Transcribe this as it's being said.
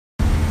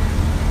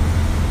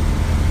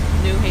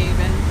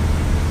Haven.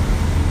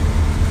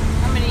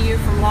 Coming to you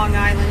from Long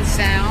Island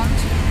Sound.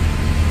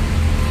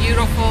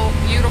 Beautiful,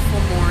 beautiful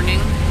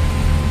morning.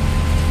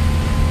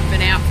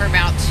 Been out for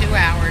about 2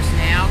 hours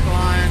now.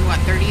 Going, what,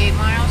 38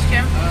 miles,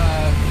 Jim?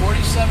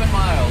 47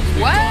 miles.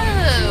 We've Whoa! gone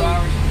in 2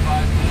 hours and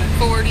 5 minutes.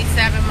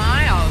 47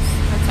 miles.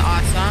 That's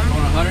awesome.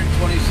 Going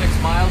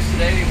 126 miles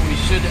today, and we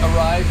should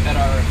arrive at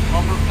our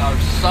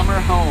summer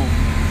home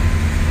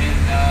in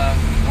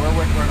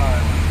Warwick, Rhode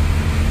Island.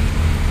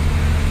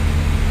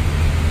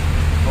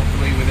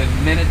 Hopefully within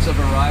minutes of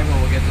arrival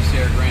we'll get to see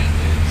our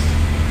grandkids.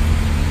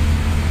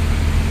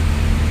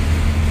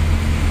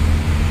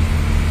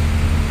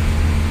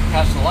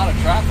 Passed a lot of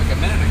traffic a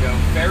minute ago.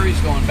 Ferries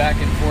going back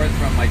and forth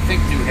from, I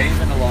think, New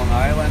Haven to Long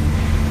Island.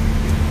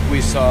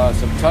 We saw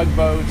some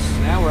tugboats.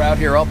 Now we're out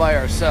here all by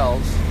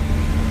ourselves.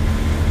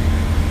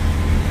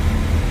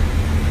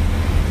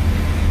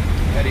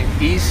 Heading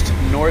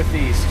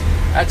east-northeast.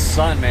 That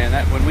sun, man,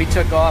 that when we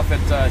took off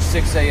at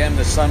 6 a.m.,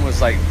 the sun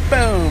was like,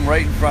 boom,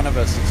 right in front of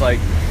us. It's like,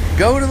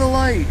 go to the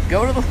light,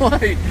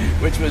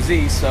 which was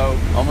east, so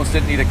almost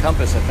didn't need a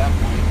compass at that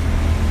point.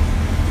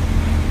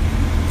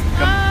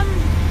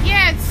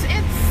 Yeah, it's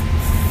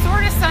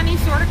sort of sunny,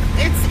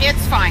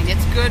 it's fine.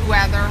 It's good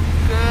weather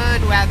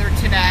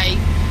today,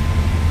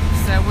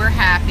 so we're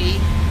happy.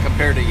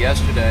 Compared to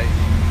yesterday.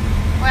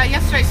 Well,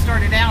 yesterday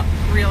started out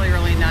really,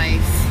 really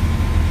nice.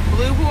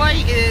 Blue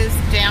Boy is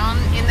down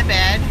in the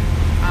bed.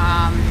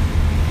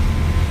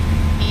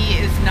 He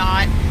is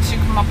not to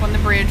come up on the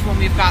bridge when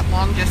we've got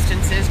long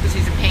distances because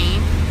he's a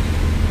pain.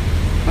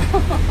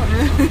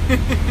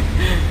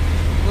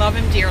 Love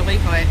him dearly,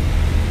 but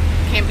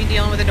can't be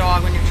dealing with a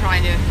dog when you're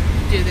trying to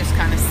do this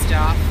kind of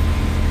stuff.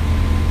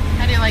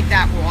 How do you like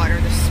that water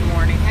this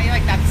morning? How do you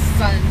like that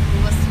sun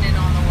glistening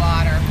on the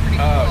water?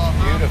 Pretty cool, it's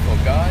beautiful.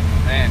 Huh?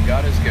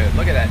 God is good.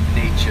 Look at that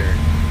nature.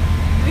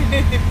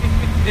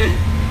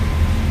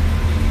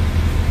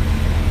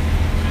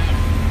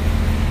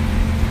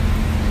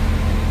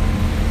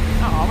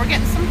 Oh, we're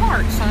getting some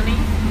hearts, honey.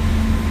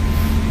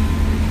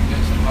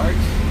 Getting some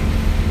hearts?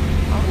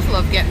 I always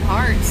love getting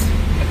hearts.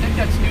 I think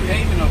that's New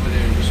Haven over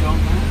there. You show them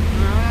that?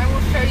 I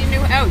will show you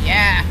Oh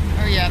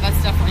yeah, that's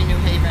definitely New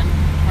Haven.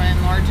 If I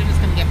enlarge it, it's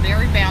going to get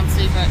very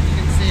bouncy, but you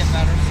can see it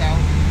better. So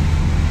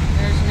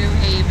there's New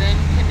Haven,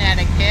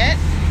 Connecticut.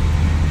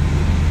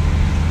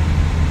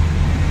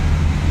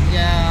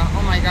 Yeah.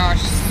 Oh my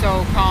gosh,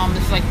 so calm.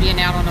 It's like being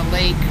out on a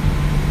lake.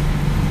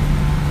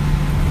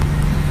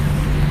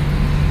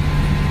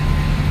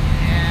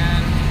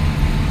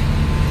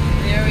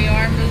 There we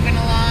are, moving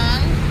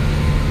along.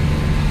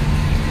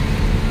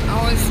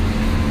 Always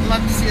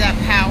love to see that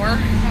power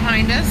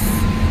behind us.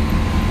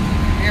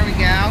 There we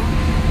go.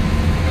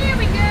 There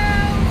we go.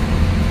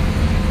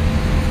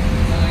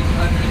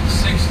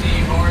 960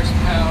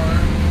 horsepower.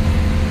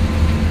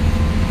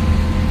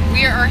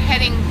 We are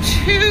heading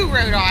to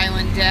Rhode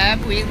Island,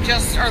 Deb. We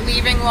just are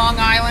leaving Long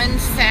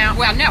Island Sound.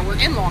 Well, no, we're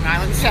in Long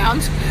Island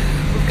Sound.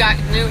 We've got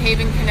New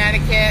Haven,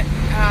 Connecticut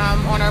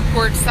on our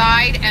port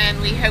side, and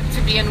we hope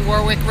to be in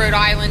Warwick, Rhode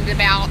Island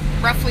about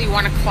roughly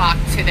 1 o'clock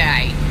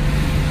today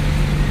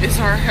is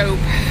our hope.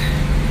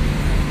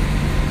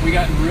 We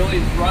got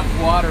really rough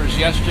waters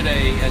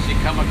yesterday as you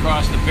come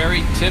across the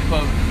very tip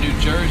of New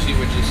Jersey,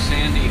 which is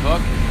Sandy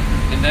Hook,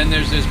 and then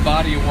there's this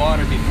body of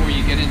water before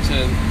you get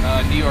into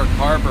New York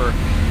Harbor,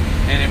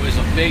 and it was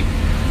a big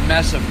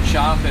mess of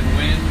chop and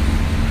wind.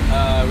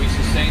 We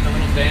sustained a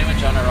little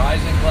damage on our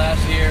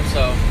isinglass here,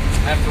 so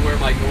I have to wear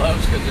my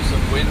gloves because there's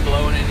some wind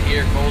blowing in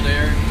here, cold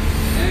air,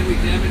 and we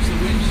damaged the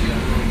windshield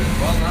a little bit.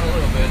 Well, not a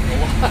little bit, a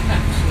lot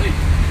actually.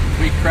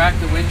 We cracked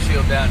the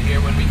windshield down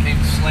here when we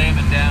came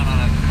slamming down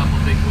on a couple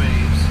big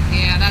waves.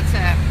 Yeah, that's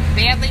a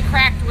badly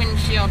cracked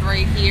windshield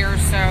right here,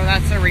 so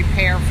that's a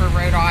repair for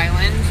Rhode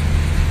Island.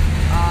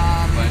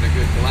 Find a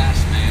good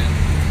glass man.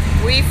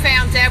 We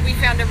found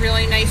a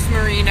really nice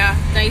marina,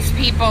 nice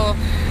people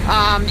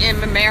in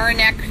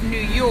Mamaroneck, New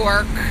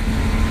York.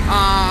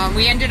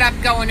 We ended up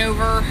going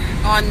over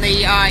on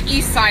the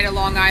east side of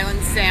Long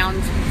Island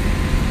Sound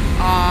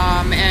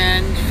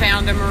and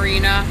found a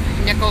marina,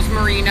 Nichols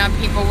Marina.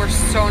 People were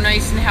so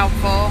nice and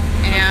helpful.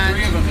 And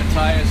 3 of them to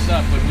tie us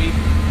up.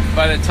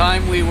 By the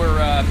time we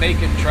were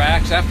making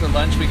tracks, after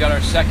lunch we got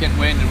our second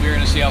wind and we were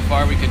going to see how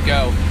far we could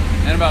go.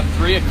 And about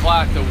 3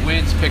 o'clock the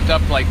winds picked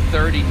up like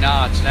 30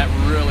 knots, and that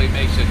really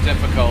makes it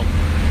difficult.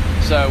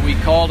 So we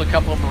called a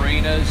couple of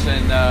marinas,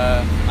 and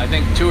I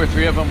think 2 or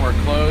 3 of them were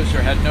closed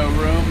or had no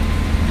room.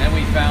 And then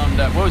we found,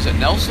 what was it,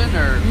 Nelson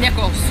or?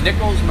 Nichols.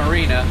 Nichols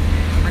Marina.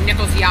 Or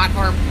Nichols Yacht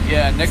Harbor.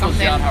 Yeah, Nichols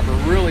Yacht Harbor,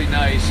 really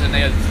nice. And they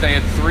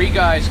had 3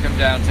 guys come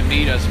down to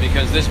meet us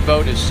because this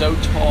boat is so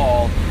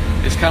tall.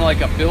 It's kind of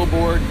like a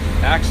billboard,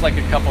 acts like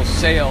a couple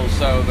sails,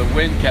 so the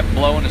wind kept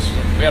blowing us.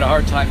 We had a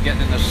hard time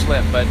getting in the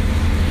slip, but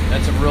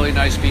had some really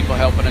nice people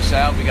helping us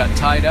out. We got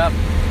tied up,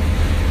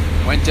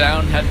 went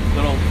down, had a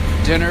little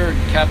dinner,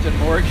 Captain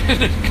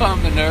Morgan, and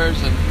calmed the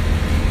nerves, and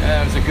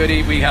it was a good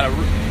evening.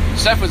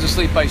 Seth was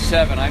asleep by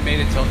 7. I made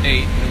it till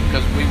 8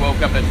 because we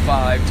woke up at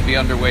 5 to be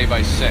underway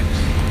by 6.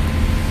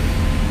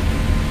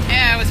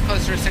 Yeah, it was close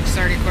closer to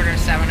 6:30, quarter to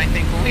 7, I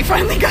think, when we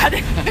finally got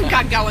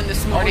going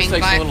this morning. Always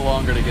takes a little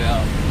longer to get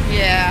out.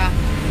 Yeah.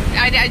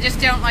 I just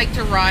don't like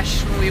to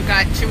rush. We've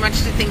got too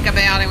much to think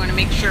about. I want to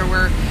make sure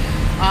we're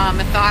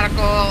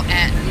methodical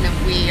and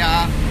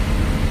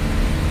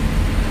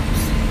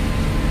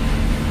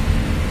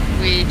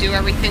we do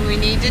everything we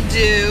need to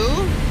do.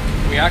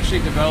 We actually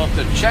developed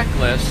a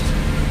checklist.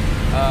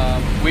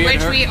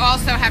 We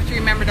also have to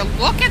remember to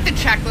look at the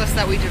checklist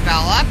that we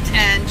developed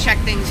and check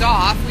things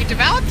off. We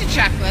developed a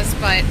checklist,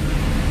 but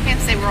I can't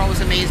say we're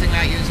always amazing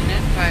about using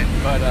it.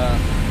 But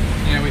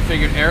you know, we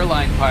figured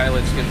airline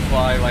pilots can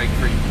fly like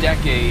for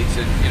decades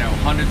and, you know,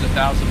 hundreds of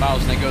thousands of miles,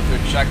 and they go through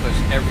a checklist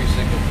every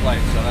single flight.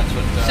 So that's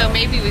what. So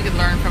maybe we could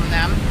learn from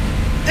them.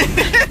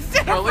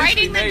 Well, at least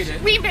we made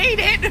it. We made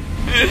it.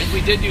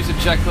 We did use a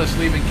checklist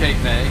leaving Cape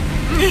May.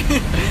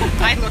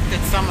 I looked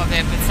at some of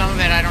it, but some of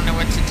it I don't know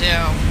what to do.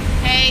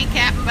 Hey,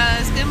 Captain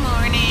Buzz. Good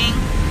morning.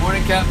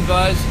 Morning, Captain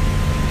Buzz.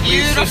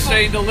 Beautiful. We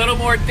sustained a little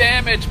more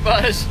damage,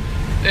 Buzz.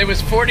 It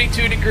was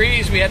 42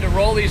 degrees. We had to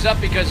roll these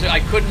up because I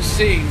couldn't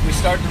see. We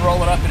started to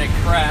roll it up and it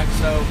cracked.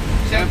 So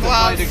we have to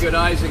find a good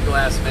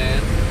isinglass, man.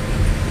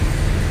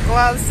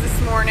 Gloves this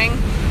morning.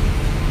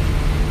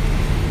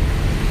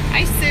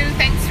 Hi, Sue.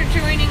 Thanks for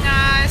joining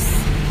us.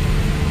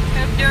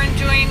 Hope you're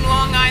enjoying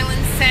Long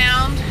Island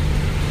Sound.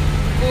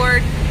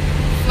 Board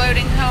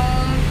floating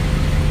home.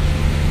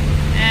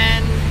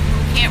 And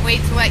we can't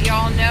wait to let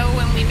y'all know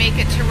when we make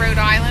it to Rhode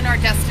Island, our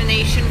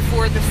destination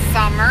for the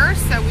summer,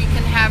 so we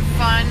can have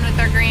fun with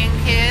our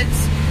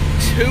grandkids.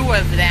 2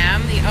 of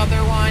them. The other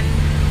one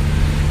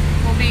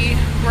will be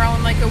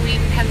growing like a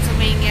weed in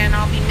Pennsylvania, and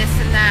I'll be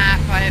missing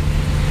that, but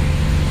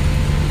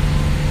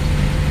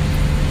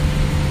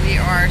we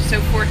are so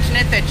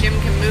fortunate that Jim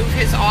can move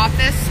his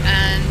office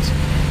and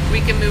we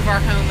can move our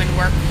home and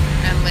work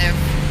and live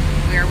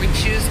where we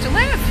choose to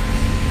live.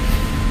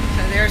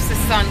 So there's the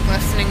sun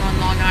glistening on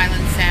Long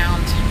Island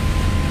Sound.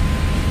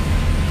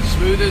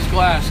 Smooth as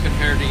glass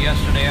compared to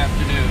yesterday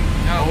afternoon.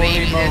 Oh,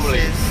 Holy baby,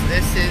 moly.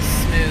 this is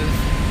smooth.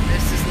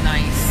 This is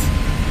nice.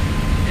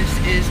 This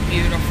is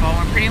beautiful.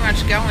 We're pretty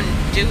much going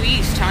due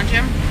east, huh,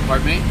 Jim?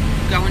 Pardon me?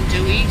 Going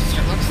due east,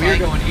 it looks We're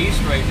like. going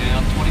east right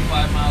now,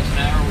 25 miles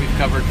an hour. We've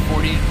covered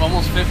 40,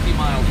 almost 50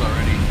 miles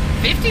already.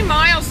 50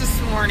 miles this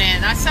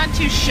morning. That's not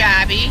too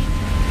shabby.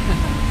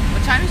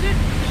 What time is it?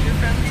 Did your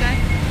phone say?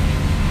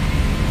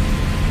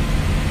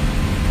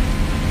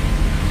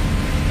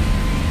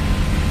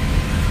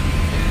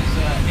 It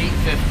is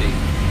 8:50.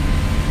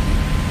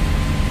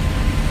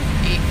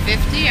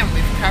 8:50, and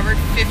we've covered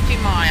 50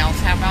 miles.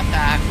 How about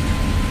that?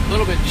 A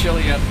little bit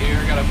chilly up here.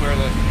 Got to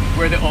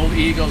wear the old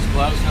Eagles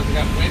gloves because we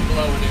got wind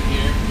blowing in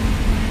here.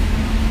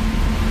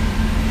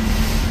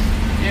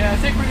 Yeah, I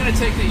think we're going to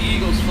take the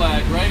Eagles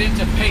flag right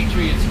into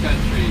Patriots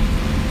country.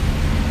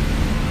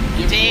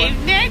 Dave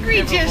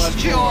Negri just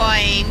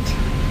joined.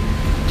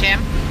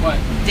 Jim? What?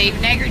 Dave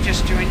Negri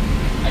just joined.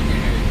 I can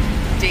hear you.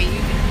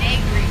 Dave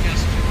Negri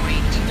just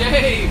joined.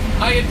 Dave,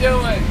 how you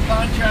doing?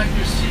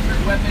 Contractor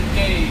Secret Weapon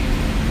Dave,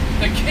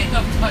 the king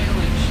of title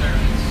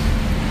insurance.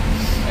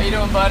 How you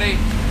doing, buddy?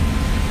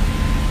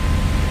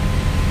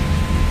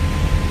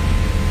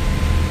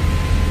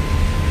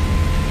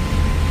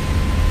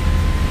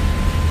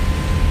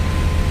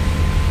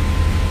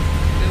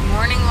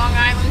 Morning, Long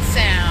Island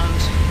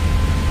Sound.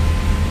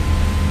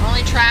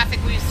 Only traffic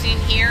we've seen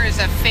here is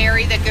a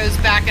ferry that goes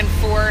back and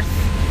forth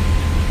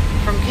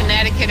from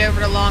Connecticut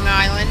over to Long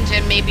Island,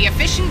 and maybe a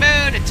fishing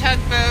boat, a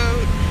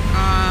tugboat.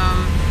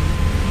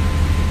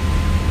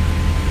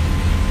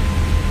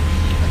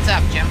 What's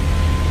up, Jim?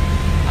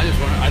 I just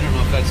wonder, I don't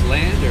know if that's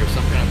land or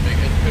some kind of thing.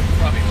 It could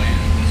probably land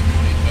at this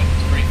point, but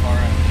it's pretty far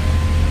out there.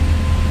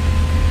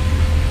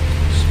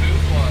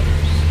 Smooth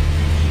waters.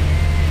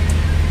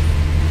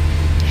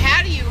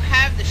 How do you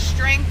have the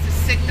strength to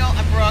signal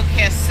a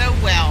broadcast so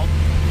well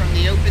from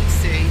the open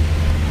sea?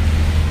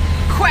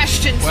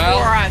 Questions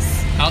for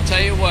us. I'll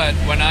tell you what,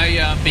 when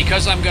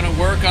because I'm going to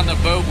work on the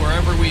boat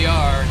wherever we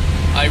are,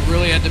 I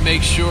really had to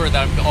make sure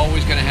that I'm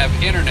always going to have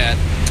internet.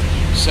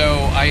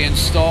 So I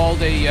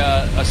installed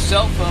a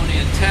cell phone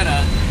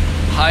antenna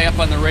high up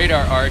on the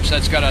radar arch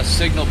that's got a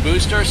signal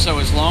booster. So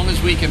as long as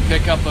we can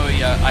pick up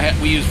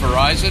we use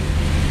Verizon.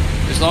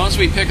 As long as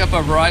we pick up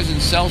a Verizon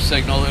cell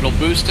signal, it'll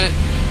boost it.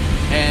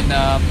 And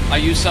I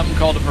use something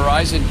called a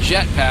Verizon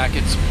Jetpack.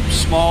 It's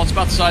small, it's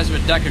about the size of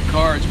a deck of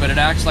cards, but it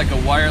acts like a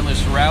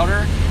wireless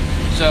router.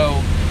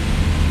 So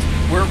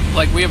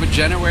we have a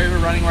generator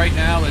running right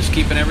now that's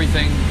keeping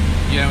everything,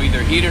 you know,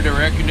 either heated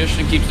or air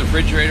conditioning, keeps the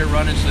refrigerator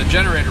running, so the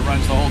generator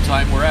runs the whole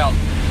time we're out.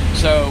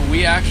 So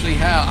we actually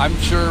have, I'm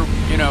sure,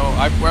 you know,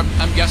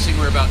 I'm guessing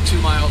we're about 2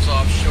 miles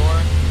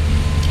offshore.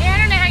 Yeah, I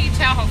don't know how you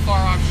tell how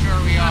far offshore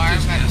we are. I'm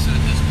just guessing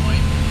at this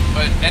point.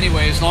 But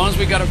anyway, as long as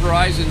we got a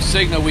Verizon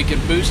signal, we can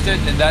boost it,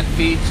 and that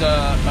feeds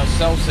a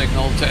cell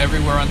signal to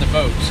everywhere on the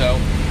boat. So,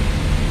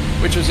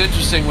 which was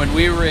interesting, when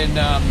we were in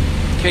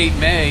Cape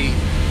May,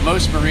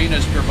 most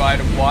marinas provide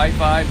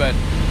Wi-Fi, but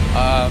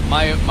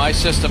my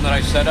system that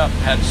I set up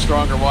had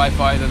stronger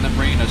Wi-Fi than the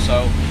marina.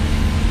 So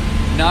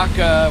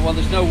well,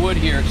 there's no wood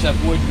here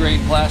except wood grain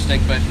plastic,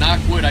 but knock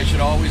wood, I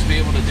should always be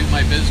able to do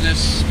my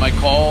business, my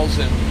calls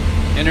and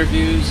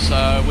interviews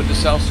with the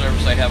cell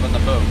service I have on the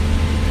boat.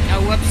 Oh,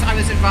 whoops, I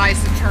was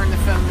advised to turn the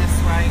phone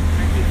this way.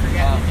 I keep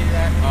forgetting to do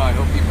that. Oh, I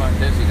hope people aren't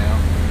busy now.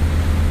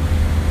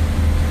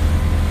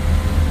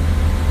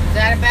 Is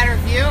that a better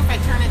view if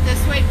I turn it this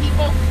way,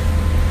 people?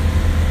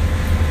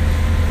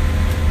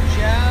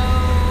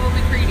 Joe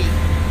McCready.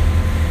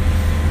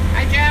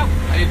 Hi, Joe.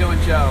 How you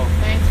doing, Joe?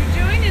 Thanks for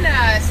joining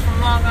us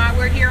from Long Island.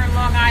 We're here in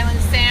Long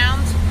Island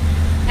Sound,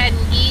 heading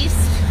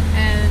east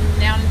and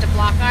down into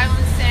Block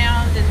Island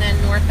Sound, and then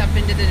north up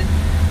into the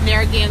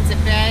Narragansett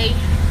Bay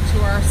to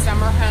our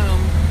summer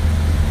home.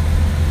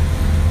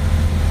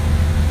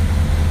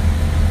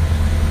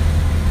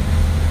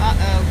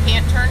 Uh-oh,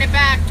 can't turn it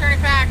back. Turn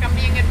it back. I'm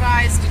being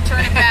advised to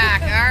turn it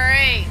back. All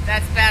right,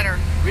 that's better.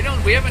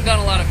 We haven't done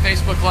a lot of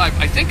Facebook Live.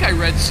 I think I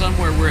read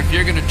somewhere where if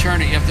you're going to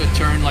turn it, you have to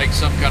turn like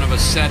some kind of a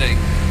setting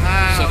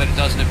so that it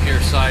doesn't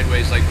appear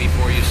sideways like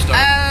before you start.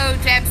 Oh,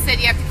 Deb said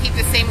you have to keep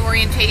the same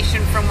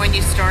orientation from when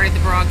you started the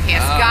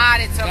broadcast.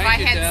 Got it. So if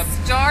I had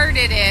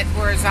started it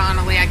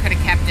horizontally, I could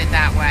have kept it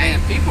that way.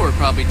 Man, people are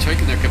probably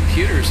taking their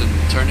computers and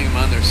turning them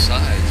on their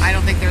sides. I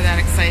don't think they're that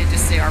excited to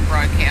see our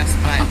broadcast,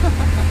 but...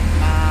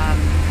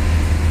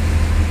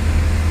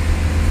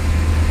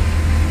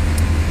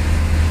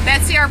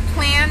 Betsy, our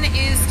plan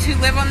is to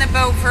live on the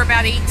boat for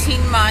about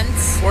 18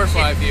 months. 4 or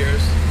 5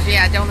 years.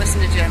 Yeah, don't listen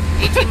to Jim.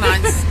 18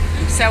 months.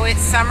 So it's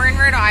summer in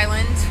Rhode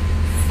Island,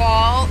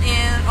 fall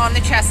on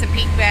the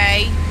Chesapeake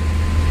Bay,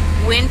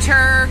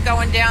 winter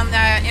going down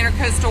the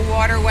Intercoastal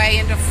Waterway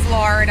into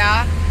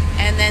Florida,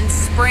 and then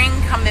spring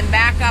coming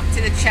back up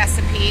to the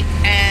Chesapeake,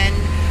 and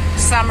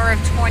summer of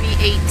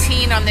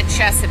 2018 on the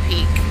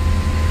Chesapeake.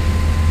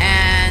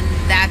 And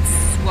that's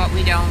what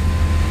we don't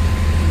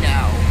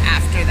know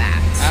after that.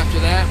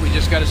 After that, we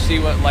just got to see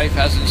what life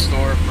has in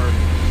store for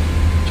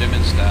Jim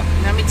and Steph.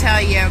 Let me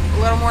tell you, a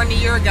little more than a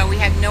year ago, we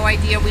had no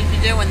idea we'd be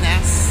doing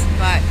this,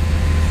 but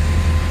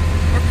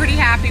we're pretty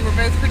happy. We're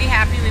both pretty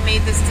happy we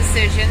made this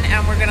decision,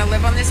 and we're going to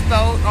live on this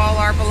boat. All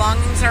our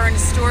belongings are in a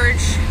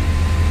storage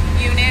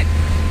unit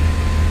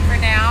for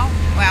now.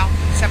 Well,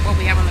 except what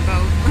we have on the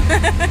boat.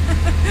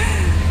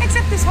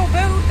 Except this whole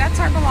boat. That's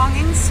our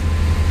belongings.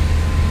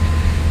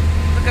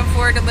 Looking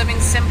forward to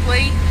living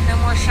simply. No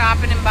more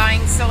shopping and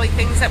buying silly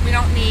things that we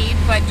don't need,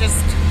 but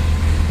just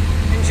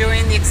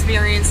enjoying the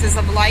experiences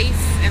of life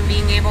and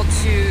being able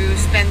to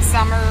spend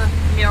summer.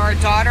 You know, our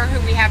daughter, who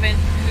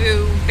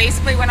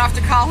basically went off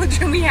to college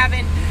and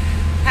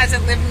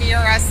hasn't lived near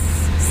us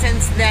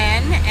since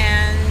then,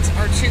 and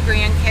our 2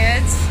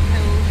 grandkids,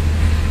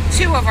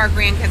 two of our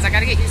grandkids. I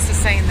got to get used to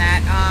saying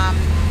that.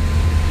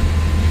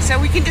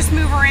 So we can just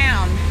move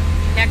around.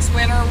 Next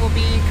winter we'll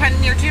be kind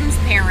of near Jim's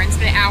parents,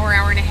 but an hour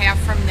and a half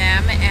from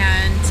them,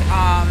 and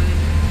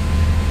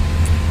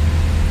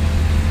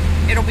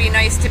it'll be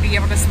nice to be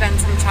able to spend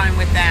some time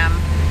with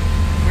them.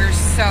 We're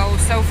so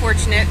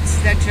fortunate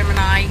that Jim and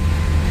I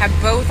have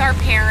both our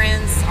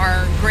parents.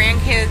 Our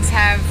grandkids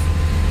have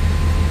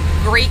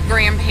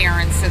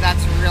great-grandparents, so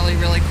that's really,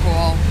 really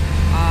cool.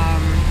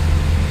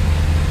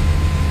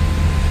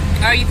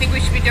 Oh, you think we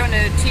should be doing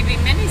a TV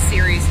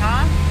miniseries,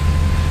 huh?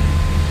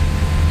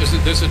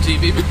 Isn't this a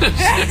TV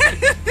miniseries?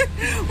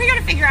 We got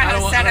to figure out how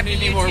to set up a YouTube channel. I don't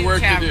need any more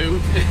work to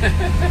do.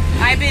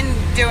 I've been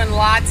doing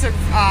lots of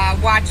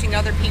watching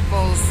other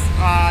people's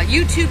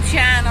YouTube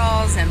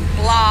channels and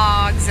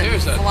blogs and vlogs.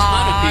 There's a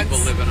ton of people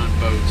living on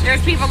boats.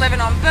 There's people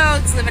living on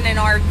boats, living in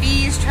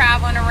RVs,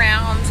 traveling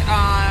around,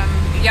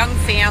 young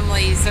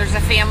families. There's a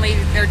family,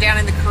 they're down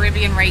in the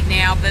Caribbean right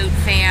now, boat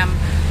fam.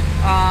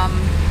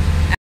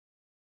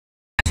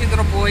 2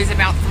 little boys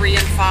about 3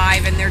 and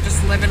 5, and they're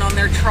just living on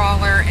their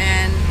trawler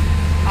and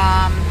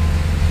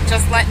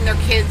just letting their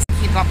kids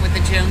keep up with the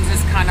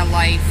Joneses kind of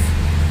life.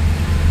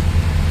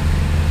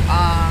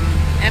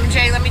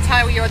 MJ, let me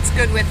tell you what's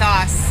good with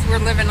us. We're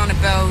living on a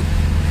boat,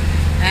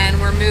 and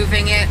we're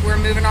moving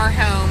our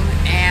home,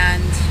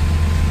 and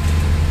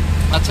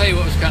I'll tell you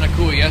what was kind of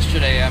cool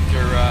yesterday after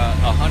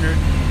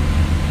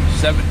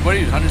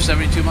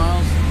 172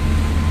 miles?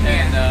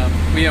 And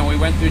we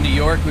went through New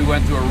York. We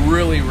went through a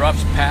really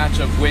rough patch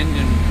of wind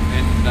and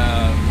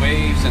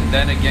waves, and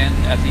then again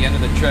at the end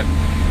of the trip.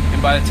 And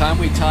by the time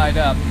we tied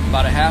up,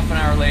 about a half an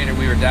hour later,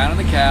 we were down in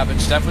the cabin.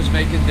 Steph was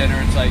making dinner.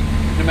 It's like,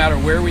 no matter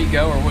where we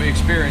go or what we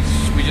experience,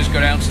 we just go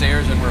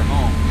downstairs and we're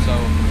home. So.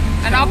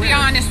 And I'll be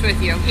honest with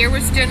you. Here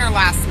was dinner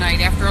last night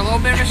after a little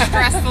bit of a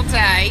stressful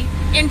day.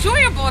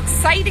 Enjoyable,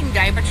 exciting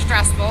day, but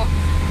stressful.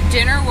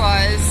 Dinner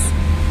was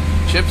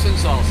chips and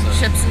salsa.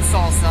 Chips and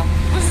salsa.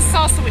 It was a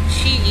salsa with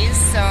cheese,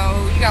 so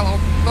you got a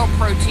little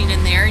protein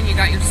in there, and you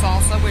got your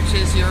salsa, which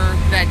is your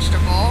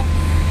vegetable.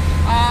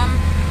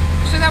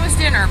 So that was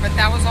dinner, but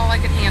that was all I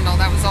could handle.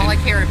 That was all I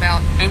cared about.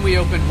 And we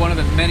opened one of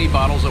the many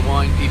bottles of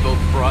wine people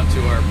brought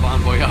to our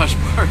Bon Voyage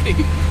party.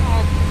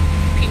 Oh,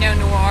 Pinot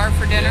Noir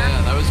for dinner.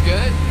 Yeah, that was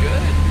good.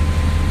 Good.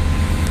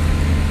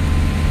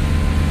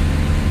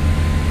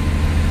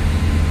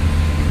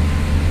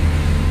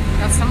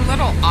 What else some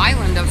little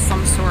island of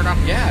some sort of.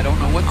 Yeah, I don't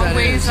know what that is. A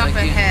ways up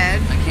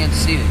ahead. I can't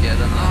see it yet.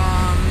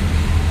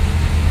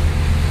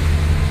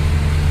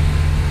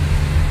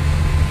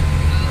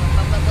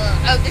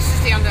 Oh, this is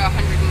down to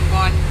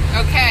 101.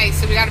 Okay,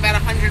 so we got about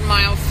 100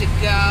 miles to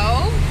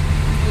go.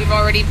 We've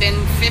already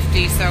been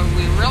 50, so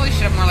we really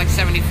should have more like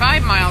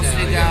 75 miles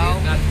to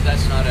go.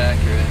 That's not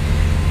accurate.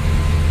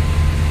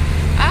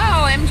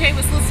 Oh, MJ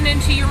was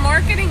listening to your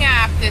marketing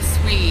app this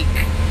week.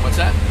 What's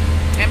that?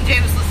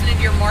 MJ was listening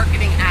to your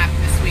marketing app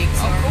this week.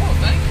 So. Oh, cool.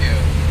 Thank you.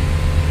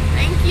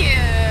 Thank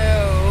you.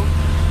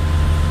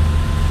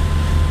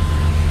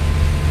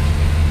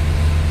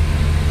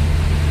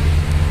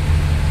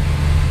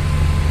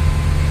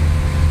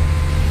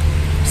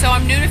 So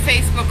I'm new to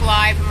Facebook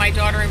Live, and my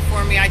daughter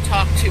informed me I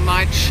talk too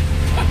much.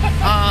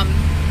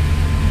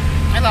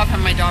 I love how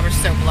my daughter's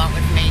so blunt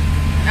with me.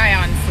 I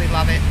honestly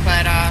love it,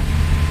 but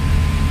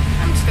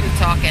I'm just going to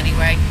talk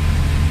anyway.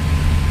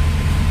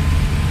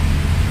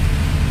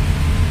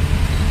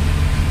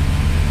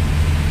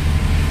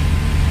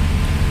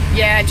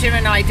 Yeah, Jim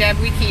and I, Deb,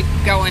 we keep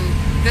going.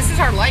 This is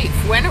our life.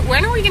 When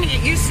are we going to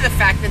get used to the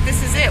fact that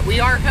this is it? We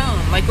are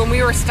home. Like when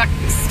we were stuck,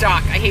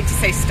 I hate to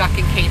say stuck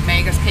in Cape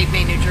May, because Cape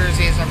May, New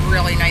Jersey is a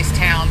really nice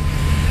town.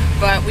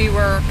 But we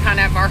were kind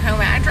of, our home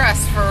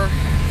address for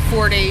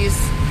 4 days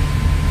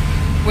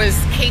was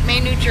Cape May,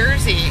 New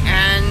Jersey.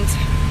 And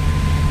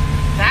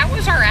that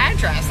was our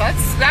address.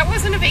 That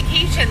wasn't a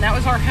vacation. That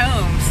was our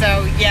home.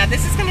 So yeah,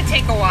 this is going to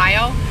take a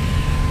while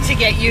to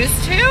get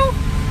used to.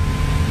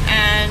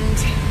 And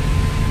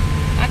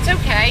that's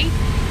okay.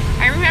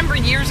 I remember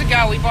years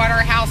ago, we bought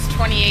our house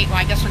 28, well,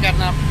 I guess we're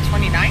getting up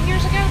 29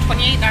 years ago?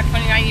 28, not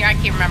 29, I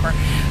can't remember.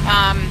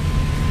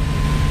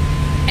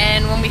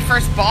 And when we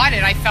first bought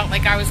it, I felt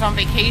like I was on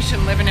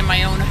vacation living in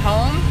my own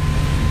home.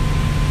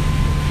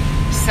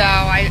 So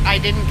I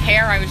didn't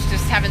care. I was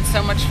just having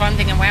so much fun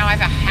thinking, wow, I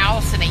have a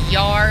house and a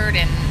yard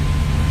and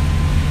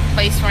a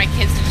place for my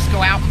kids to just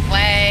go out and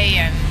play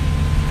and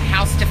a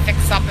house to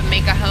fix up and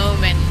make a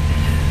home. And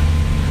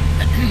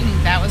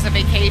that was a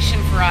vacation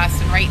for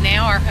us, and right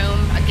now our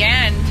home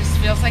again just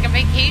feels like a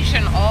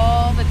vacation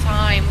all the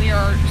time. We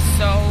are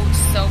so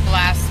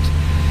blessed.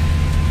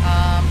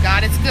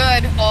 God is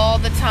good all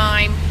the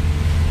time.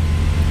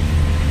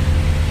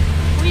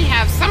 We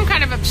have some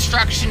kind of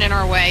obstruction in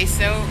our way,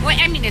 so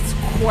I mean it's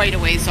quite a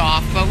ways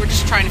off, but we're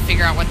just trying to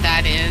figure out what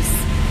that is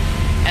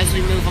as we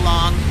move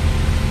along.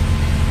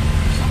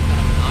 Some kind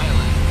of an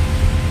island.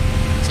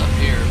 It's up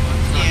here, but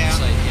it's not in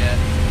sight yet.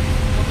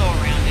 We'll go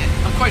around it.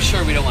 I'm quite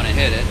sure we don't want to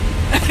hit it.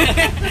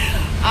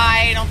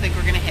 I don't think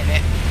we're going to hit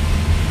it.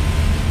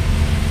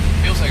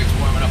 Feels like it's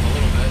warming up a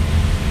little bit.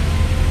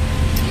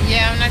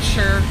 Yeah, I'm not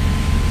sure.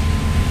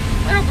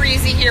 A little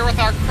breezy here with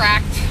our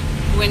cracked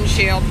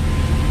windshield.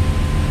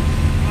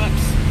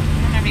 Whoops.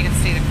 I don't know if you can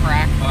see the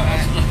crack.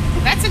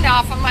 That's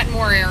enough. I'm letting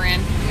more air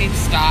in. I need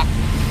to stop.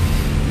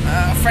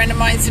 A friend of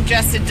mine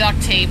suggested duct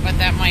tape, but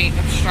that might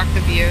obstruct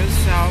the view,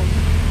 so.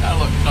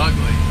 That looked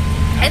ugly.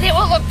 And it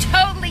will look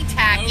totally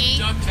tacky.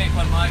 No duct tape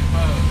on my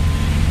boat.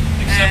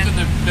 Except in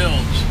the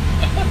bilge.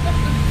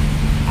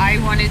 I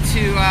wanted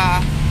to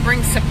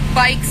bring some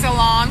bikes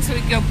along so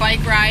we could go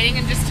bike riding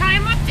and just tie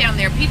them up down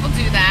there. People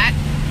do that.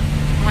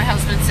 My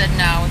husband said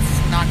no, it's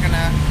not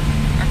gonna,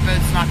 our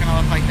boat's not gonna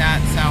look like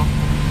that, so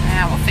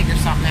yeah, we'll figure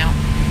something out.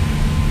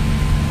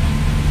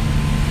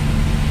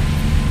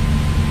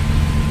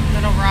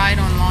 Little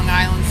ride on Long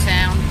Island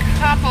Sound.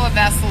 Couple of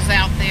vessels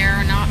out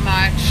there, not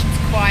much.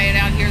 It's quiet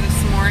out here this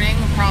morning.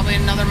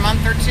 Probably another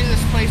month or two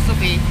this place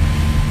will be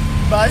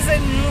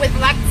buzzing with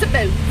lots of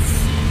boats.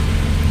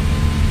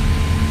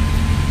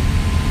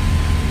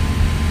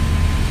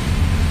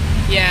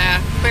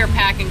 Yeah, clear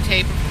packing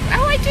tape.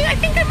 Oh, I do. I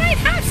think I might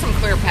have some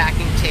clear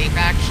packing tape,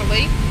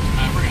 actually.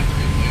 We're going to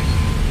replace it.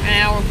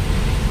 Now,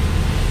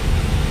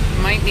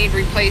 might need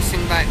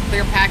replacing, but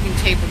clear packing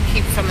tape will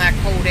keep some of that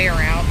cold air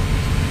out.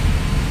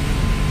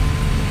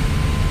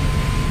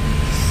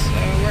 So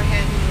we're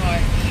heading,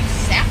 what,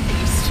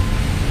 southeast?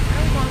 Where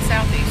are we going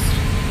southeast?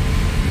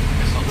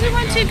 We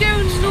want to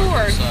go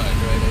north. Side,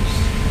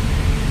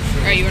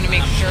 right? You want to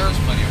make sure? There's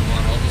plenty of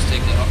water. I'll just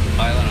take the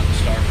island on the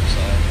starboard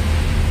side.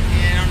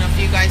 Yeah, I don't know if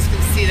you guys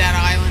can see that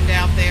island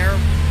out there.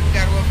 We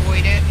got to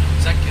avoid it.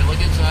 Is that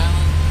Gilligan's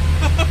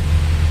Island?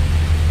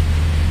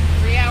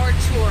 3-hour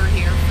tour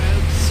here,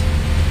 folks.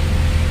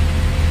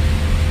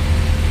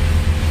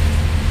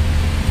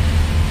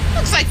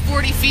 Looks like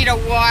 40 feet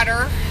of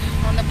water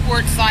on the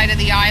port side of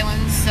the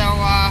island, so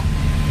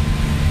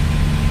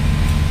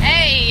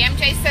hey,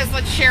 MJ says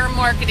let's share a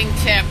marketing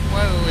tip.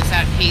 Whoa, is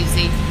that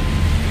hazy?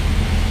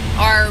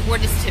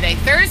 What is today?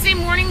 Thursday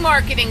morning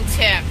marketing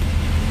tip.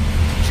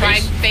 Try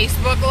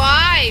Facebook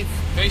Live.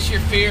 Face your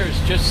fears.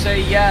 Just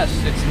say yes.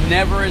 It's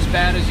never as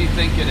bad as you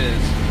think it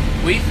is.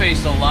 We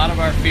faced a lot of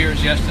our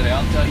fears yesterday,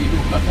 I'll tell you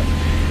what.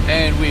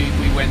 And we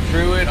went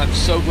through it. I'm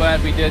so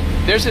glad we did.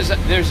 There's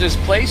this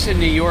place in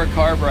New York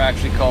Harbor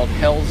actually called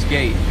Hell's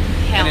Gate.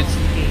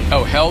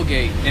 Hell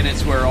Gate. And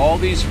it's where all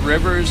these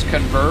rivers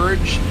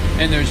converge,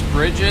 and there's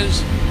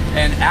bridges.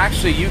 And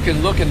actually, you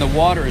can look, and the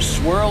water is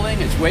swirling.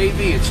 It's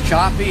wavy. It's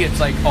choppy. It's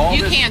like all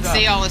You this can't stuff.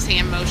 see all his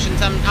hand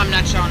motions. I'm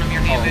not showing them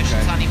your hand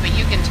motions, honey, but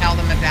you can tell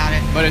them about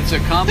it. But it's a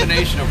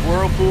combination of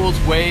whirlpools,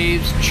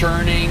 waves,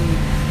 churning.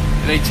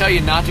 They tell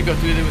you not to go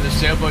through there with a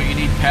sailboat. You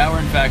need power.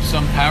 In fact,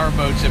 some power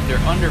boats, if they're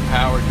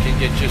underpowered, can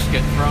just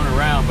get thrown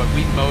around. But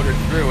we motored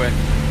through it.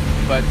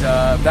 But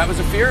that was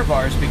a fear of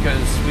ours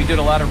because we did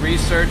a lot of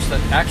research.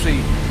 That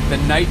actually, the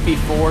night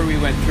before we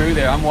went through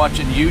there, I'm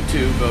watching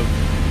YouTube of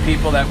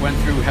people that went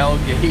through Hell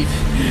Gate,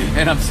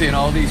 and I'm seeing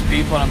all these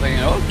people, and I'm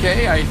thinking,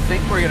 okay, I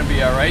think we're going to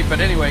be all right. But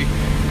anyway.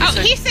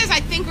 He says,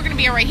 I think we're going to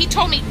be all right. He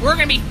told me, we're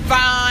going to be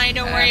fine.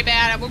 Don't worry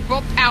about it.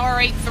 We'll power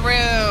right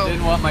through.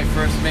 Didn't want my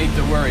first mate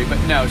to worry, but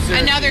no,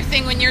 seriously. Another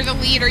thing, when you're the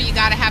leader, you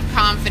got to have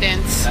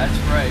confidence. That's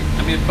right.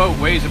 I mean, the boat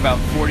weighs about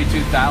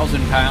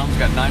 42,000 pounds,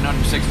 got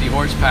 960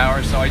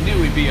 horsepower, so I knew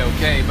we'd be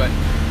okay. But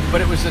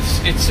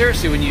it's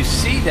seriously, when you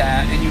see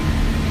that and you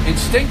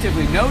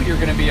instinctively know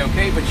you're going to be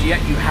okay, but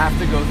yet you have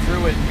to go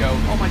through it and go,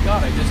 oh my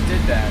God, I just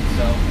did that.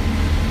 So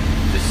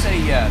just say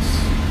yes.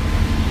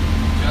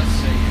 Just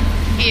say yes.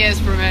 He is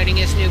promoting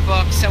his new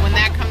book, so when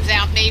that comes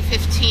out May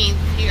 15th,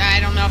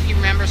 I don't know if he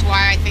remembers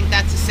why I think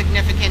that's a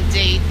significant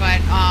date, but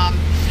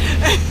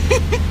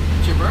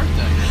It's your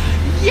birthday.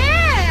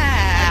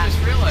 Yeah! I just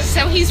realized.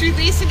 So he's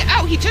releasing,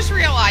 he just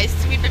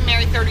realized, we've been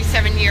married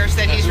 37 years,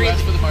 that he's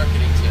releasing. For the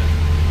marketing tip.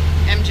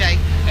 MJ,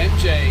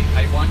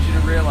 I want you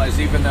to realize,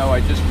 even though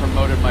I just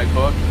promoted my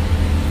book,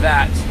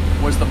 that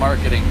was the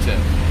marketing tip.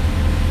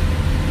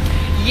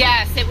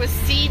 Yes, it was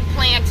seed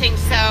planting.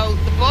 So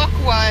the book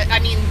was,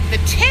 the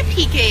tip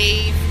he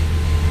gave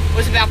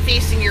was about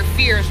facing your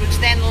fears, which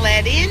then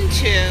led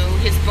into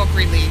his book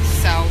release.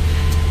 So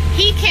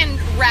he can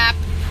wrap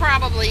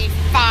probably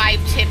 5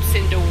 tips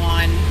into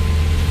one.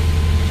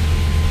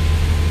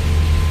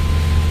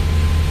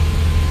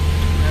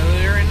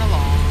 Motoring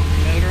along.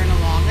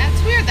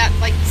 That's weird. That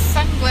like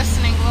sun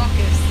glistening look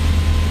is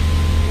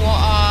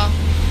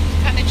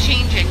kind of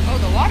changing. Oh,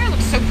 the water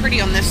looks so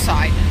pretty on this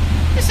side.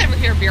 This over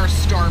here would be our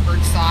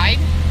starboard side.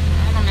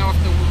 I don't know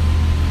if the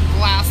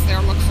glass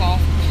there looks all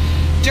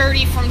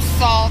dirty from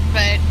salt,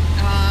 but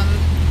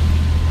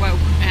whoa,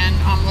 and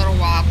I'm a little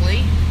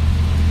wobbly.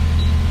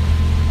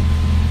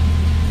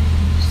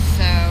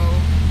 So,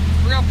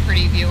 real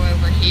pretty view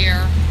over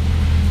here.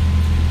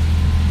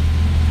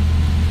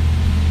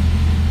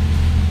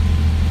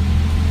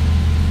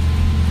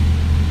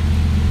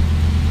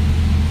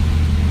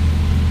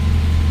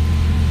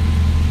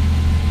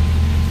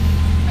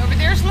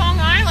 There's Long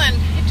Island.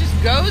 It just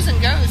goes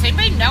and goes.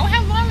 Anybody know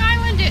how long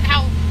Island is?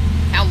 How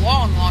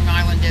long Long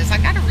Island is? I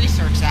got to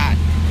research that.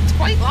 It's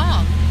quite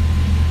long.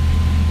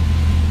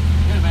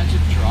 You can imagine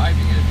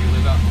driving it if you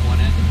live out in one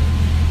end of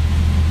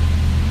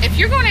it. If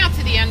you're going out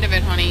to the end of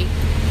it, honey,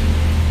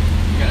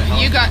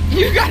 you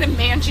got a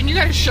mansion. You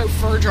got a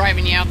chauffeur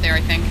driving you out there.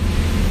 I think.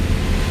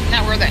 Isn't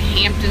that where the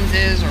Hamptons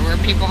is, or where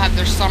people have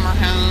their summer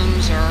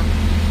homes, or?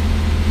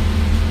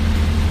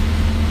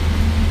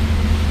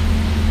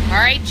 All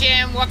right,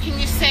 Jim, what can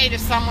you say to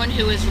someone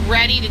who is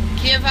ready to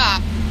give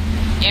up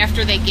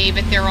after they gave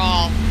it their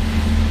all?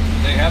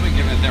 They haven't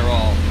given it their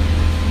all.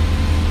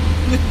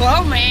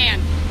 Oh, man.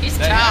 He's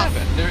they tough.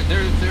 Haven't.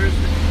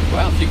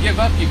 Well, if you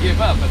give up, you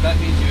give up, but that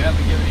means you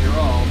haven't given it your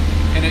all.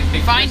 And it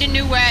Find a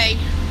new way.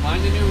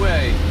 Find a new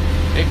way.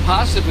 It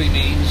possibly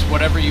means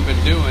whatever you've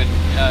been doing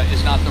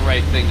is not the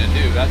right thing to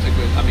do. That's a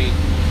good,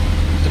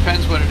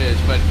 depends what it is,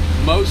 but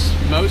most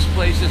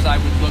places I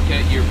would look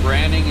at your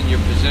branding and your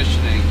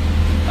positioning.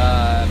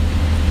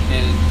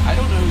 And I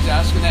don't know who's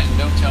asking that, and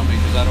don't tell me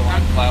because I don't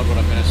want to cloud what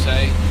I'm going to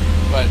say.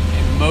 But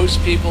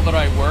most people that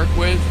I work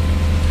with,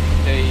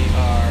 they're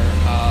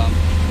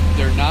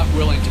not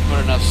willing to put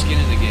enough skin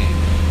in the game.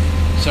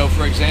 So,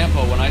 for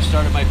example, when I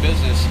started my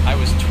business, I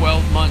was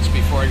 12 months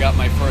before I got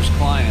my first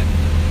client.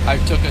 I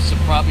took us to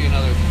probably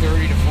another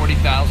 $30,000 to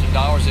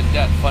 $40,000 in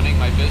debt, funding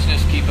my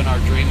business, keeping our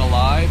dream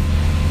alive.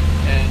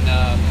 And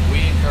we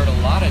incurred a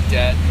lot of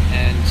debt,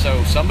 and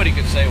so somebody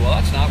could say, well,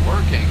 that's not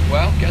working.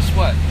 Well, guess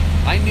what?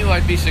 I knew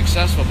I'd be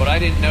successful, but I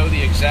didn't know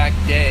the exact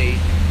day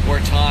or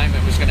time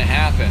it was going to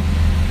happen.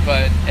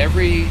 But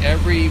every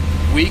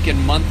week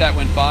and month that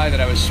went by that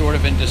I was sort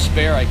of in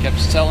despair, I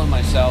kept telling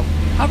myself,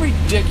 how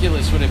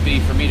ridiculous would it be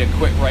for me to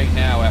quit right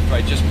now after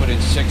I just put in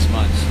 6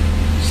 months?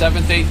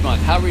 7th, 8th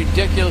month. How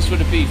ridiculous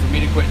would it be for me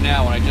to quit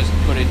now when I just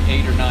put in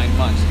 8 or 9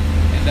 months?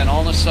 And then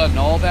all of a sudden,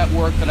 all that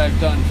work that I've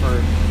done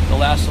for the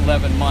last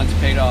 11 months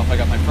paid off. I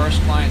got my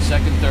first client,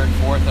 second, third,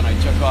 fourth, and I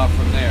took off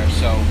from there.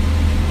 So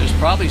there's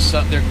probably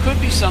there could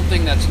be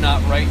something that's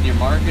not right in your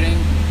marketing,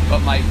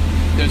 but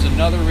there's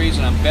another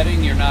reason. I'm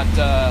betting you're not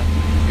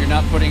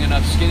putting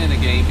enough skin in the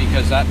game,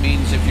 because that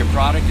means if your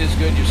product is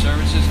good, your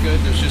service is good,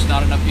 there's just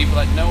not enough people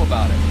that know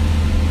about it.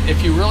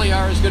 If you really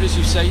are as good as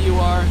you say you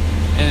are,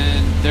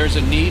 and there's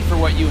a need for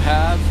what you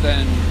have,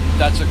 then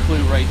that's a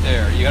clue right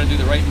there. You got to do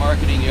the right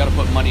marketing. You got to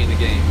put money in the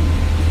game.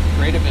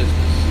 Create a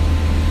business.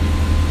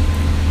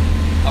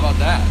 How about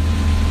that?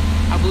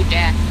 How about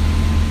that?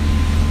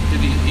 Did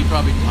he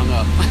probably hung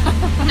up.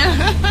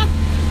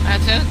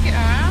 That's okay.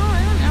 I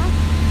don't know.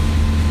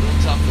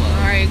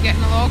 Buffalo. Alright,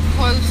 getting a little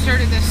closer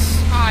to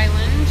this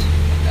island.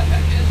 What the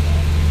heck is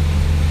that?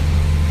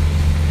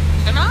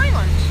 It's an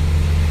island.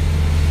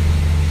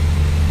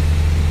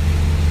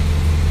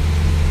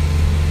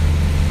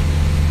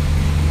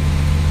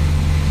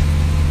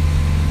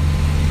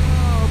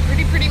 Oh,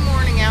 pretty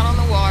morning out on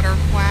the water.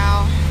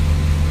 Wow.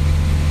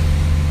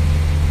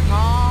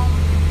 Calm.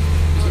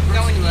 Is the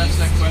person who asked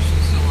that question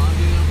still on,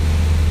 do you know?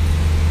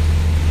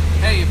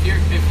 Hey, if you're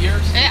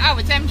Oh,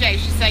 it's MJ.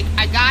 She's like,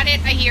 I got it,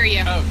 I hear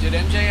you. Oh, did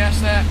MJ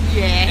ask that?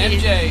 Yeah.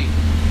 MJ,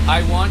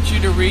 I want you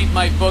to read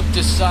my book,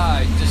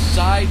 Decide.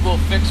 Decide will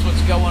fix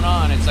what's going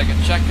on. It's like a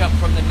checkup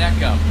from the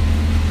neck up.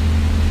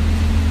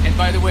 And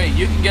by the way,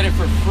 you can get it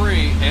for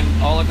free,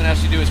 and all I'm going to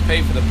have to do is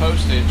pay for the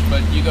postage,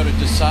 but you go to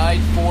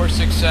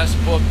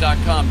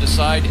decideforsuccessbook.com,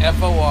 decide,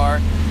 F-O-R,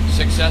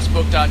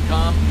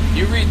 successbook.com.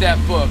 You read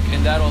that book,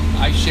 and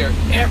I share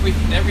every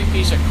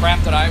piece of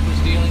crap that I was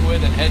dealing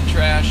with and head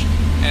trash,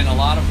 and a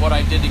lot of what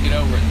I did to get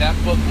over it. That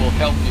book will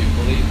help you,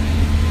 believe me.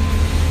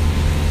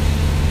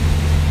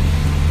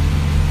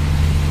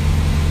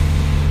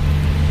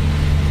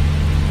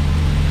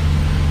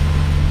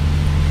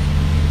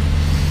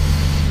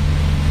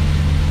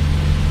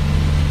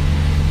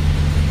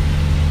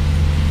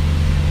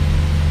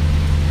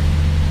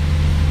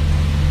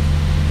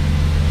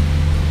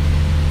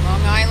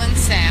 Long Island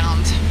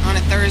Sound on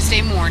a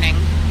Thursday morning.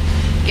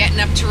 Getting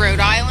up to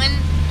Rhode Island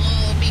a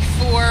little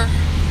before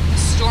the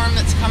storm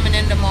that's coming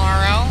in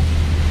tomorrow.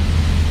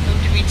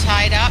 Hope to be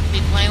tied up, be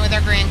playing with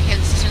our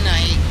grandkids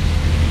tonight.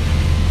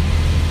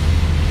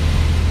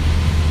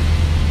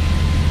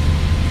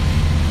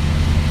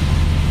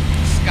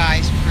 The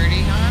sky's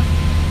pretty, huh?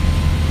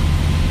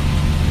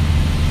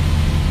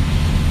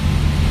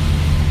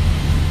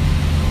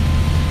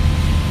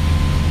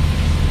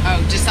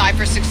 Oh,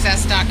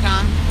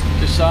 decideforsuccess.com.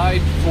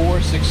 Decide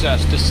for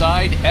Success.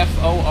 Decide,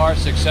 F-O-R,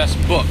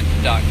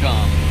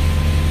 successbook.com.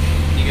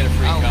 You get a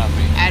free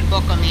copy. Add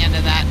book on the end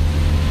of that.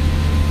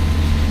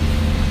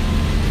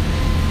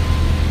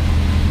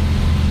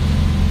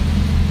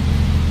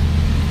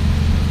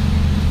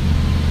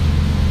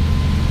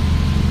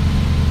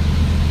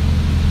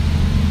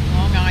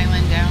 Long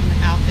Island down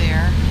out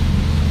there.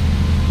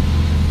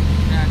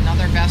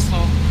 Another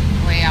vessel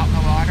way out in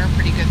the water,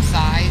 pretty good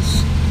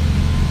size.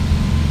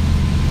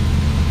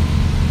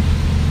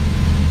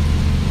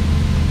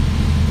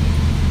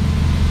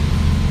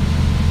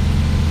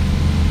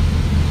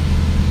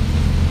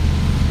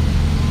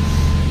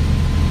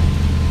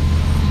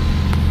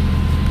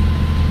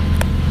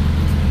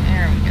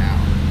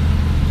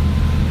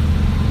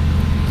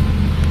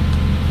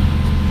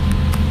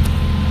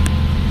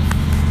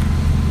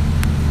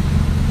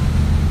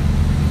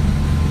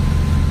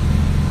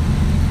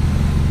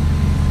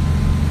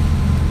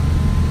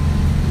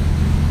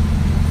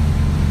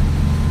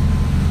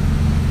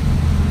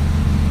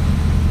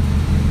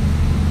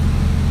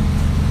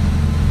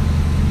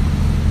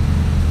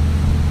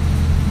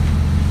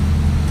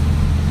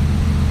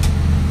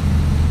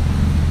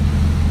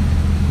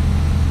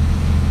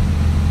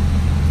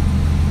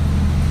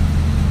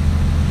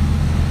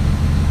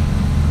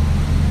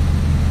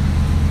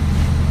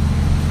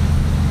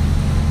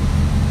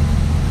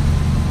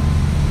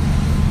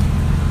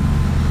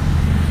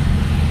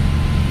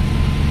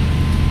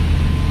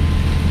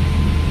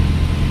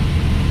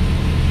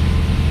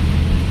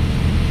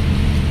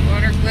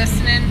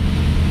 Glistening,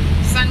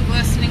 sun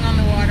glistening on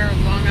the water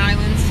of Long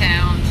Island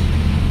Sound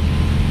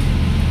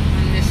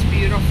on this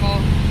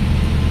beautiful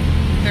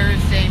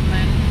Thursday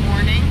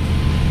morning.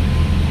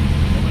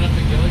 Coming up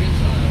to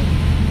Gilligan's Island.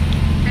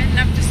 Heading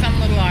up to some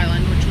little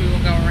island, which we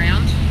will go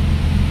around.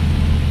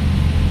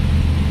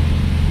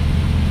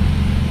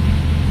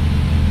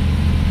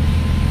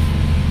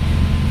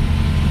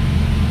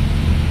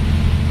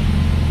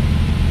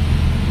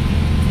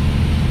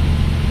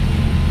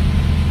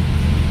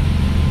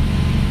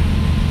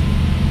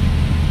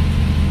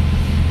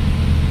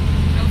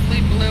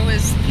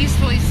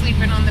 Peacefully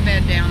sleeping on the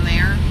bed down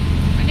there.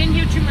 I didn't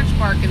hear too much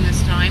barking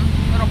this time.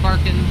 A little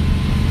barking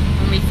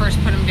when we first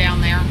put him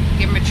down there.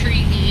 Give him a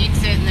treat, he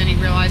eats it, and then he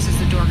realizes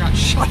the door got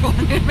shut on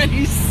him and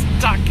he's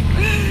stuck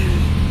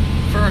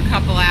for a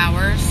couple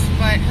hours.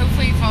 But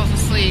hopefully he falls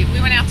asleep. We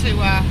went out to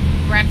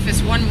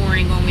breakfast one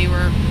morning when we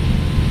were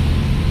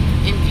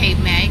in Cape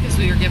May because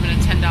we were given a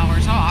 $10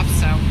 off,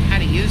 so had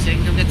to use it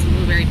and go get some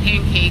blueberry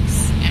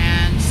pancakes.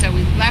 And so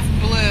we left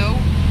Blue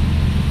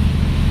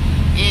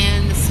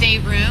in the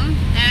stateroom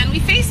and we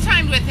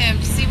FaceTimed with him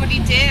to see what he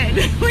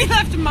did. We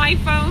left my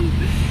phone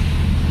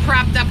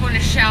propped up on a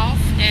shelf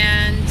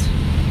and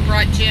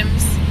brought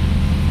Jim's.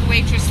 The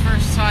waitress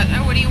first saw it.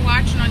 Oh, what are you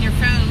watching on your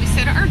phone? We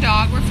said, our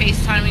dog. We're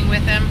FaceTiming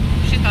with him.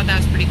 She thought that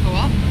was pretty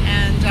cool.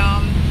 And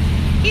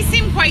he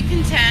seemed quite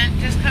content,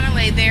 just kind of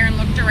laid there and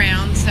looked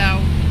around.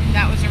 So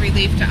that was a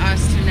relief to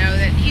us to know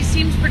that he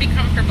seems pretty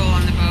comfortable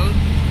on the boat.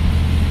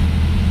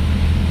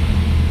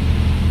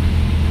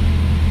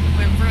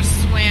 Went for a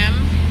swim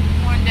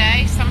one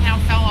day, somehow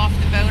fell off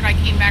the boat. I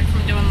came back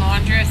from doing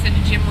laundry. I said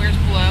to Jim, where's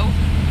Blue?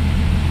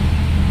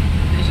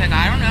 And he's like,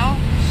 I don't know.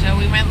 So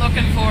we went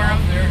looking for him.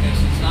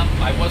 It's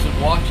I wasn't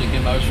watching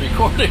him. I was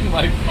recording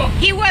my phone.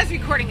 He was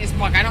recording his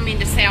blog. I don't mean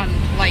to sound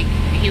like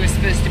he was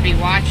supposed to be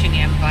watching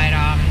him, but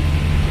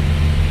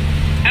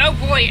oh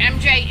boy,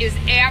 MJ is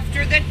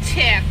after the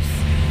tips.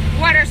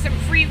 What are some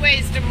free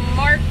ways to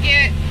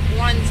market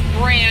one's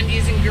brand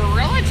using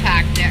guerrilla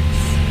tactics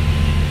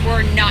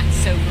or not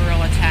so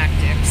guerrilla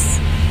tactics?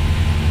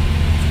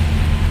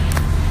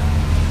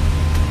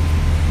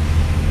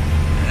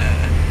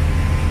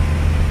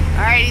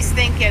 All right, he's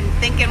thinking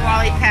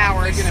while he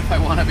powers. I'm thinking if I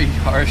want to be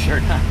harsh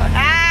or not.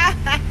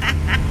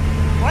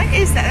 What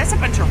is that? That's a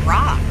bunch of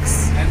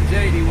rocks.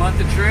 MJ, do you want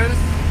the truth?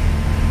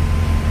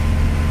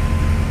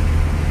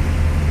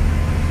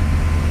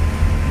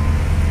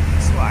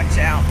 Just watch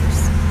out.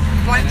 There's a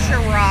bunch of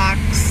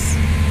rocks.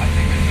 I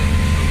think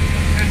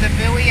There's a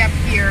buoy up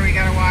here we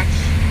gotta watch.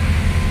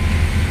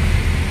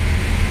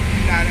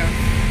 We gotta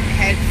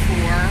head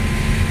for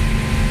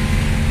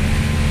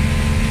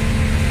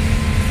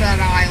that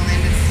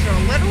island. It's still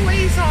a little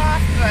ways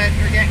off, but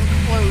we're getting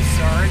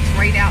closer. It's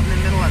right out in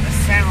the middle of the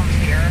sound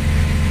here.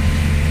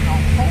 A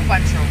whole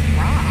bunch of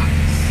rocks.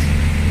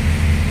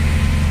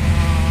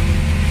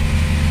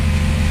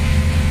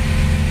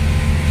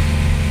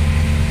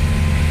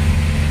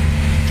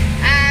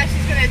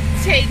 She's gonna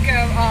take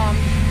a,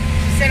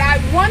 she said, I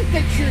want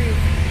the truth.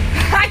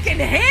 I can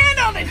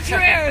handle the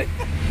truth.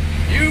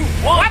 you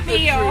want the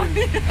me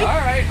truth. All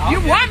right.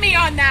 You want me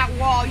on that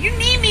wall. You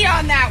need me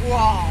on that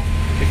wall.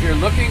 If you're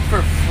looking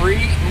for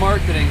free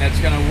marketing that's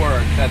going to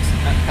work, that's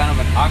kind of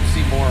an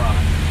oxymoron.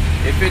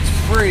 If it's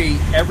free,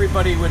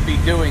 everybody would be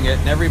doing it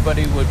and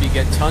everybody would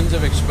get tons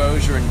of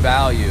exposure and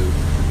value.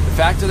 The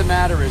fact of the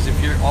matter is, if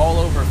you're all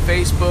over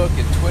Facebook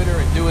and Twitter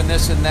and doing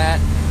this and that,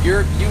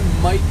 you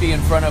might be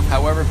in front of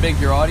however big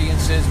your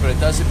audience is, but it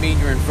doesn't mean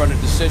you're in front of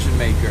decision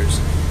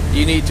makers.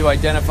 You need to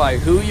identify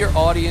who your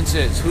audience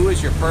is, who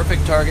is your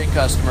perfect target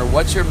customer,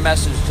 what's your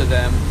message to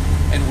them,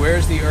 and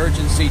where's the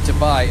urgency to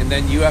buy, and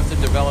then you have to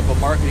develop a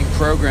marketing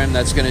program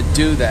that's going to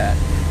do that.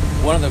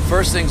 One of the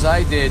first things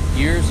I did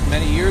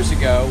many years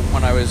ago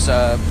when I was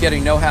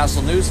getting no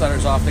hassle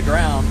newsletters off the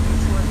ground,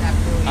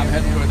 I'm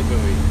heading toward the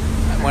buoy.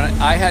 When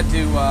I had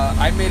to,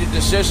 I made a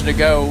decision to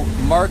go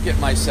market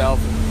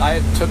myself.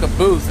 I took a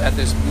booth at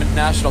this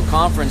national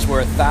conference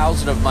where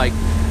 1,000 of my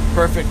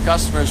perfect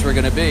customers were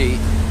going to be,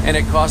 and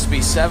it cost me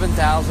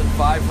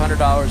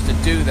 $7,500 to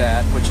do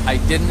that, which I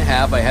didn't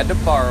have. I had to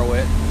borrow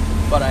it.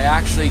 But I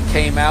actually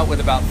came out with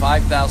about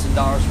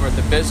 $5,000 worth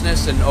of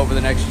business, and over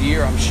the next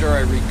year, I'm sure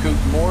I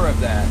recouped more of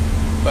that.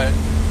 But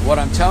what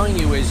I'm telling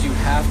you is you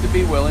have to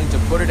be willing to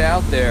put it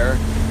out there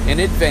in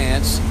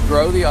advance,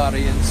 grow the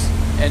audience,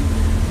 and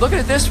look at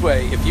it this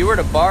way. If you were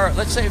to borrow,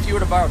 let's say if you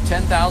were to borrow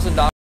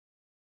 $10,000,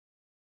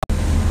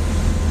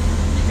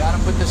 you got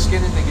to put the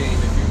skin in the game.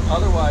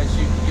 Otherwise,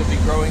 you'll be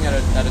growing at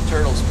a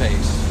turtle's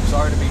pace.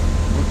 Sorry to be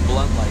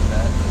blunt like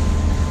that.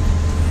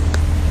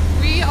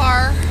 We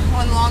are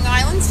on Long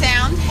Island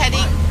Sound heading.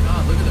 My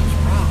God, look at those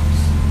rocks.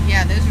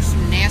 Yeah, those are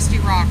some nasty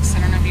rocks. I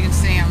don't know if you can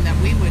see them that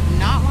we would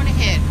not want to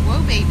hit.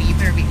 Whoa, baby, you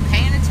better be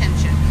paying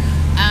attention.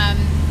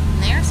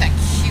 There's that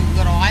cute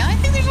little island. I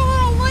think there's a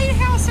little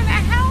lighthouse and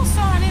a house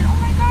on it. Oh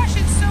my gosh,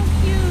 it's so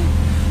cute.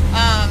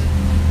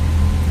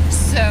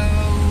 So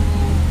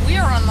we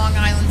are on Long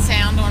Island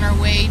Sound on our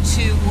way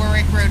to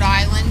Warwick, Rhode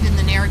Island in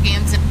the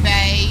Narragansett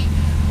Bay,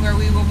 where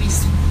we will be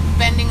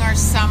spending our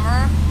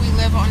summer. We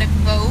live on a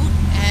boat,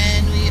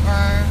 and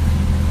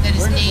that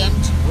is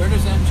named. Where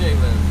does MJ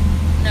live?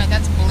 No,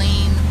 that's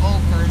Blaine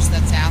Olkers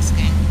that's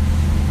asking.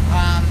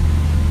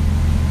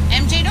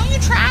 MJ, don't you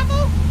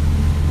travel?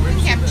 Where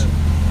does she live?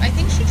 I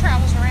think she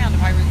travels around,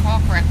 if I recall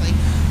correctly.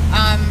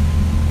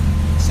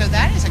 So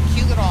that is a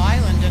cute little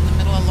island in the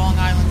middle of Long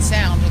Island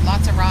Sound with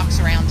lots of rocks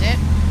around it,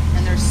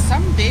 and there's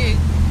some big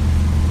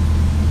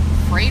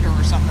freighter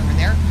or something over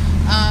there.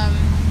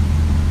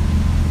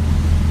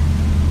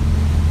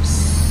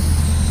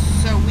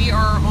 So we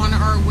are on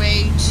our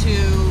way to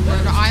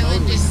Rhode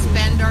Island to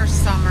spend our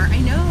summer. I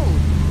know.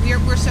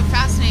 We're so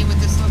fascinated with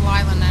this little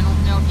island. I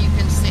don't know if you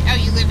can see. Oh,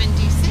 you live in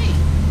D.C.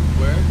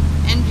 Where?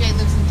 MJ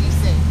lives in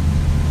D.C.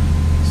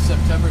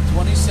 September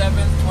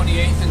 27th,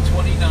 28th, and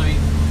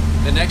 29th.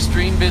 The Next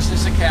Dream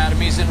Business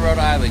Academy is in Rhode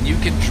Island. You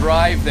can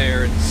drive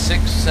there in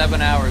 6-7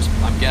 hours,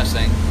 I'm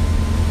guessing.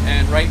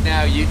 And right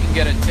now you can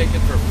get a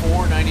ticket for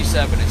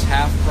 $4.97. It's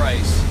half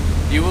price.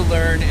 You will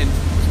learn in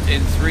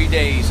 3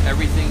 days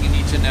everything you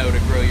need to know to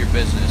grow your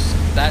business.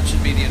 That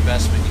should be the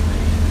investment you make.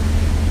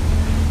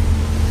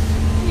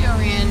 We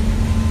are in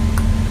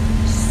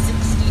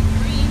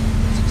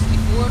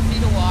 64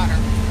 feet of water.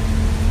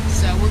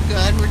 So we're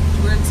good.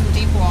 We're in some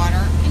deep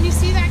water. Can you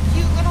see that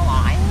cute little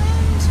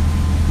island?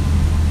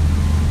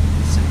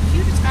 It's so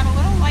cute. It's got a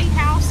little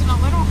lighthouse and a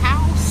little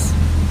house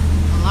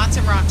and lots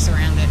of rocks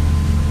around it.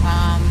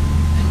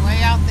 And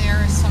way out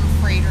there is some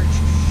freighter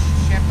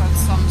ship of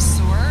some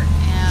sort,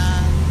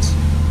 and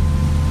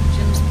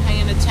Jim's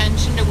paying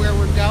attention to where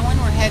we're going.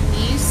 We're heading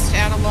east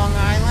out of Long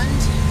Island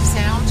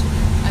Sound.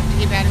 I have to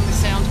keep adding the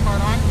sound part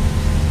on.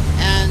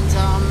 And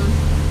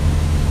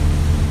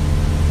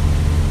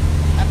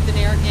up the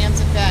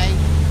Narragansett Bay.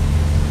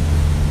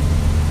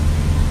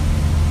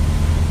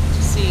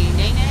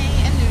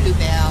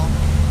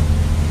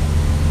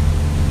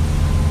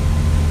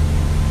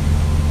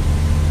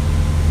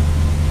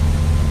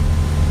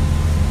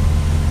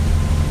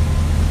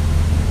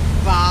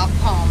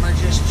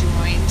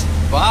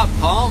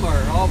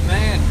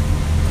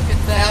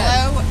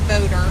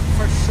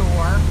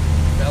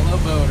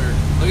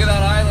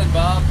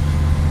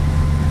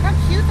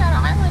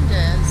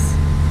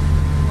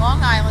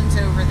 Long Island's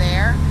over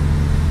there.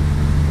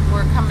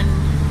 We're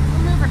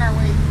moving our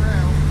way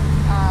through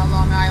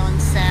Long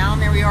Island Sound.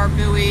 There we are,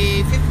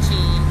 buoy 15.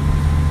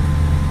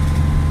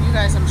 You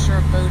guys, I'm sure,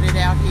 boated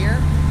out here.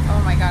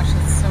 Oh my gosh,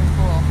 that's so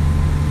cool.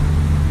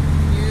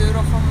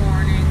 Beautiful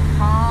morning,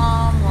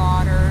 calm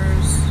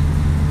waters.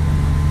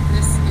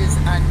 This is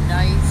a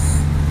nice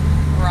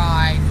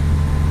ride.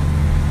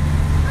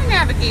 My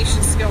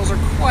navigation skills are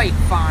quite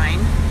fine.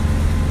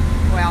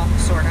 Well,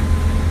 sort of.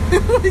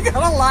 We got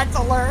a lot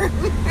to learn.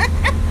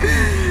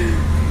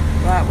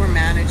 But we're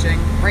managing.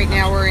 Right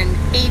now we're in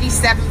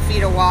 87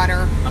 feet of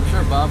water. I'm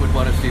sure Bob would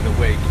want to see the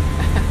wake.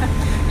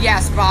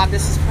 Yes, Bob,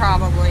 this is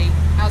probably...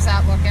 How's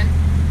that looking?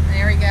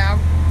 There we go.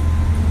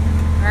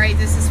 All right,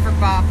 this is for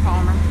Bob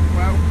Palmer.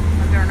 Whoa,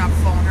 I better not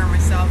fall her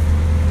myself.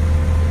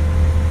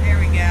 There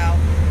we go.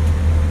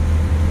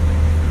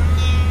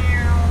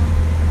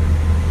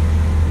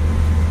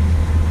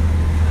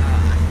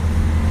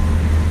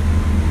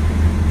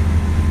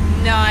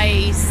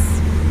 Nice.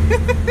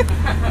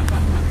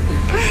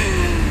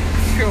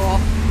 Cool.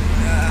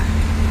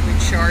 We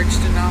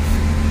charged enough.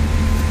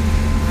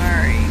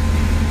 Alright.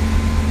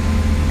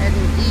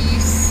 Heading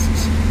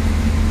east.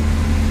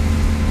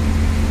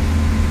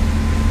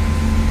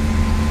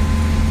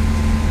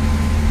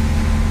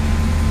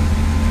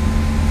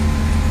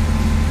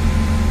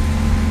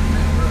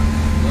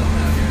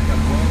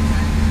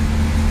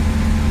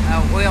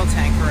 Oh, oil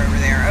tanker over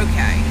there.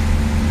 Okay.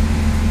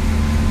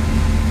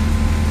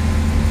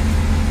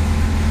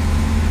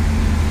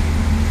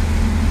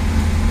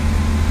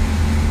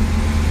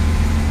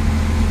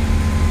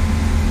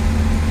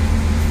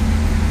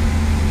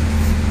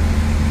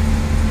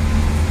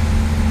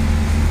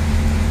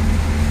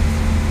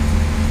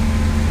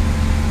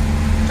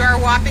 Our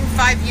whopping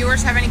 5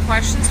 viewers have any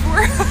questions for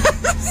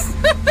us?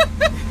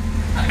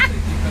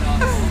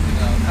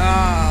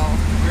 Oh.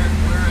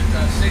 We're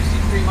at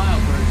 63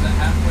 miles. We're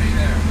halfway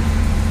there.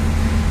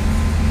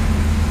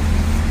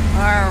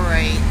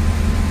 Alright.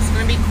 It's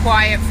going to be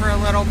quiet for a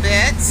little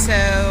bit,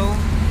 so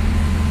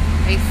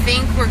I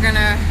think we're going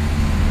to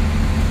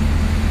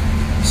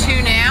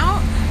tune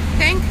out.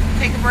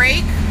 Take a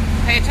break.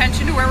 Pay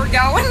attention to where we're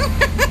going.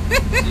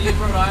 See you in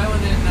Rhode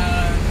Island in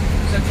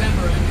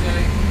September,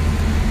 MJ.